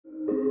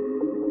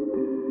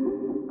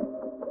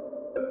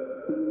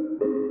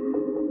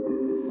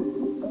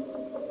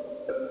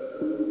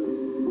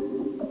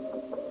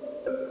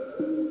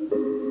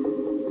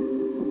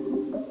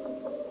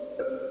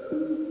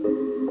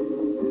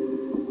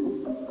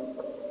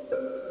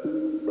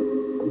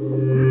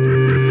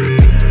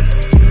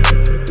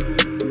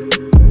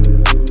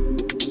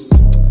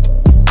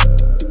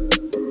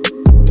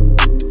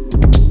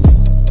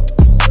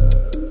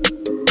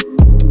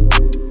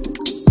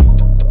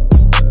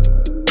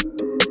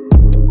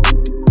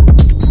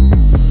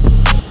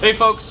Hey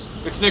folks,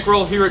 it's Nick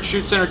Roll here at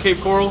Shoot Center Cape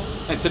Coral,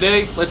 and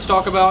today let's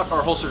talk about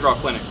our Holster Draw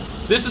Clinic.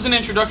 This is an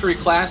introductory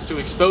class to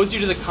expose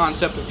you to the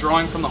concept of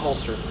drawing from the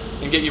holster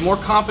and get you more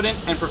confident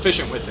and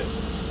proficient with it.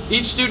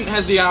 Each student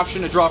has the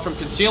option to draw from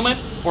concealment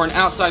or an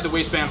outside the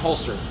waistband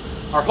holster.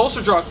 Our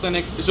Holster Draw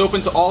Clinic is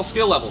open to all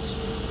skill levels,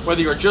 whether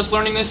you are just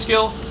learning this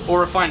skill or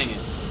refining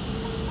it.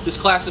 This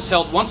class is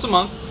held once a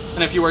month,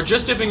 and if you are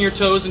just dipping your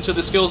toes into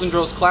the skills and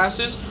drills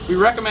classes, we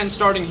recommend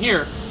starting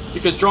here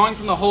because drawing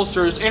from the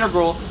holster is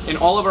integral in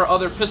all of our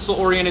other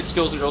pistol-oriented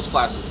skills and drills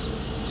classes.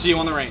 See you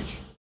on the range.